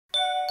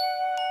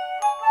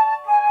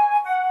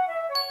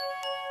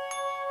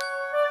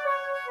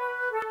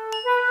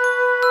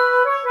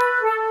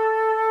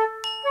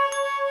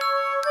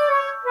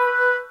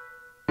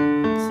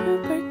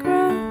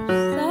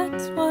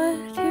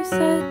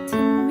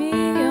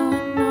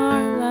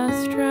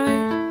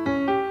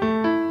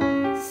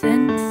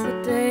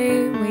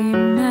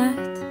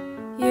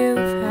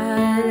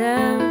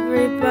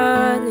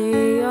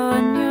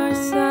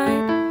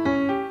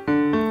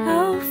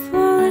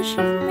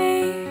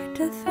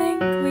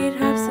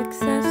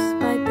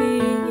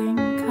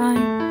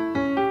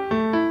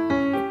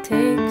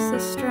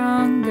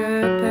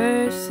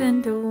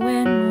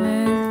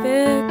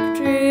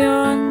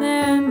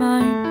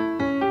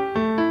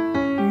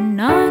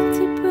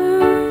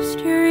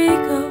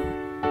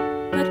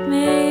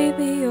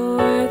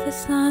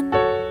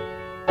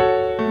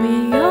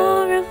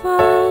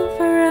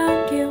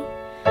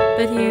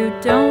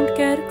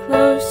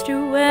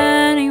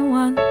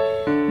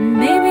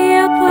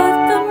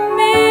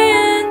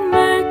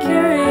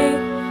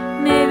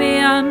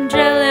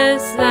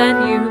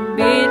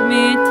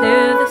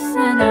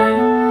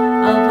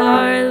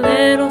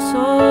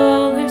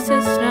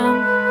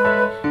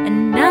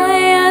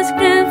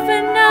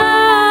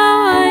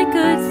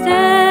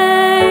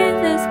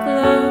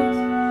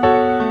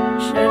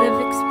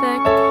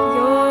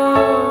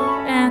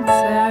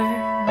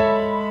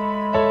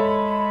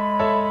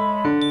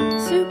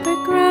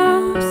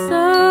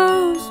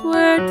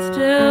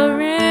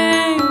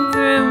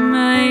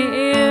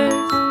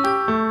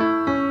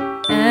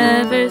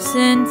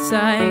since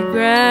I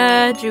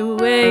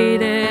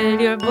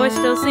graduated. Your voice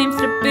still seems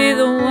to be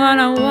the one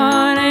I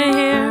wanna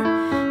hear.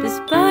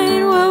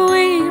 Despite what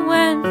we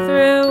went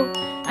through,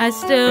 I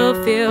still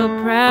feel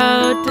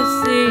proud to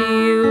see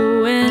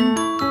you win.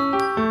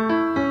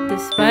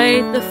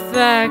 Despite the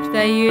fact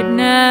that you'd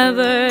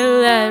never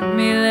let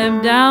me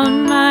live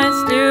down my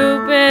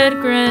stupid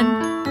grin.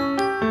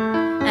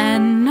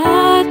 And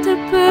not to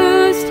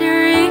boost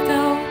your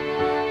ego,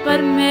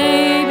 but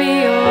maybe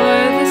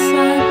you're the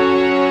sun.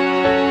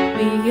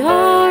 We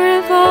all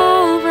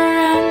revolve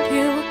around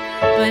you,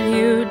 but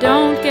you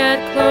don't get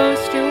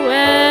close to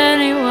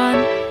anyone.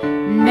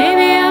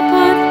 Maybe I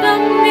put the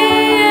me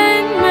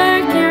in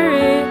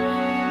Mercury.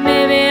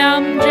 Maybe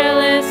I'm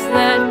jealous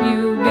that you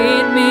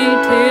beat me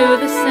to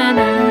the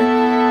center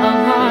of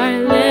our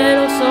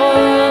little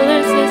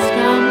solar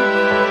system.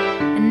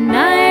 And I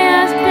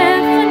asked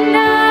if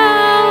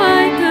now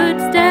I could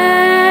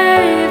stay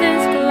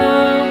this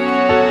close.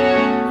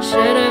 I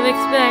should have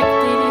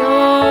expected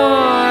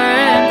your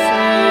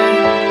answer.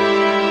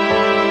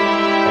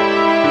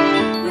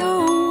 You're a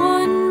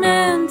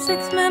one-man,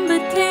 six-member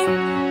team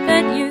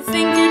that you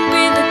think you'd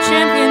be the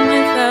champion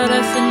without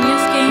us in your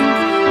scheme.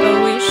 But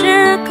we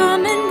share a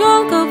common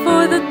goal, go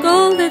for the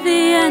gold at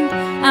the end.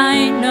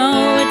 I know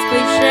it's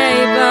cliche,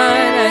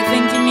 but I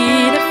think you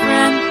need a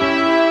friend.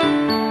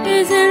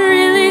 Is it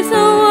really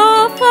so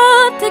awful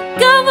to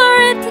cover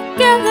it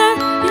together?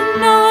 You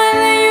know I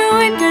let you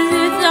in 'cause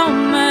it's so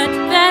much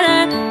better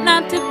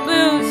not to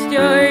boost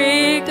your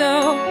ego.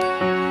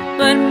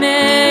 But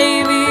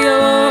maybe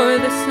you're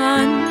the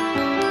sun.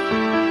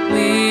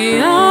 We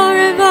all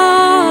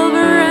revolve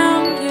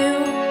around you,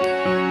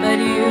 but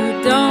you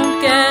don't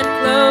get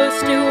close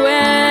to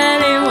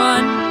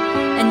anyone.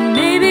 And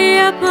maybe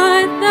I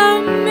put the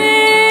me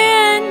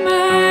in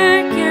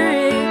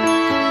Mercury.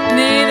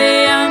 Maybe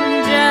I'm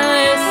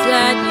jealous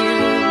that you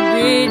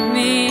beat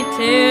me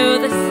to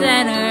the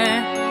center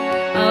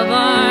of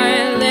our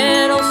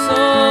little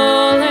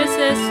solar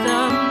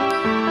system.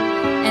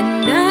 And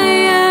I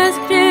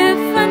asked if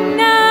for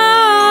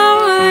now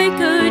I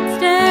could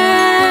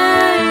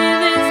stay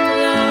this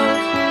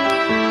close.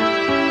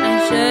 I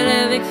should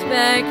have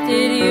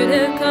expected you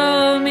to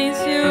call me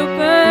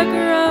super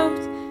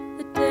gross.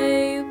 The day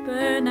you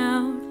burn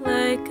out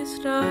like a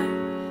star,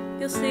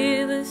 you'll see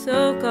the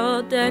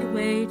so-called dead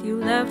weight you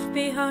left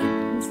behind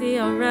and see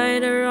how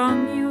right or wrong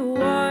you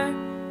are.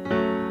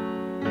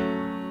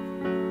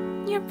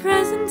 Your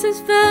presence is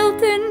felt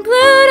in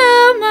Pluto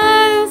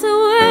miles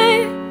away.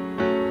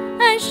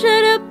 I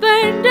should have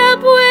burned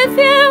up with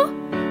you.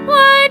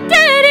 Why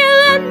did you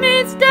let me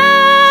stay?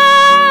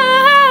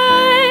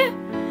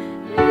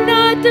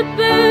 Not to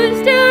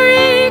boost your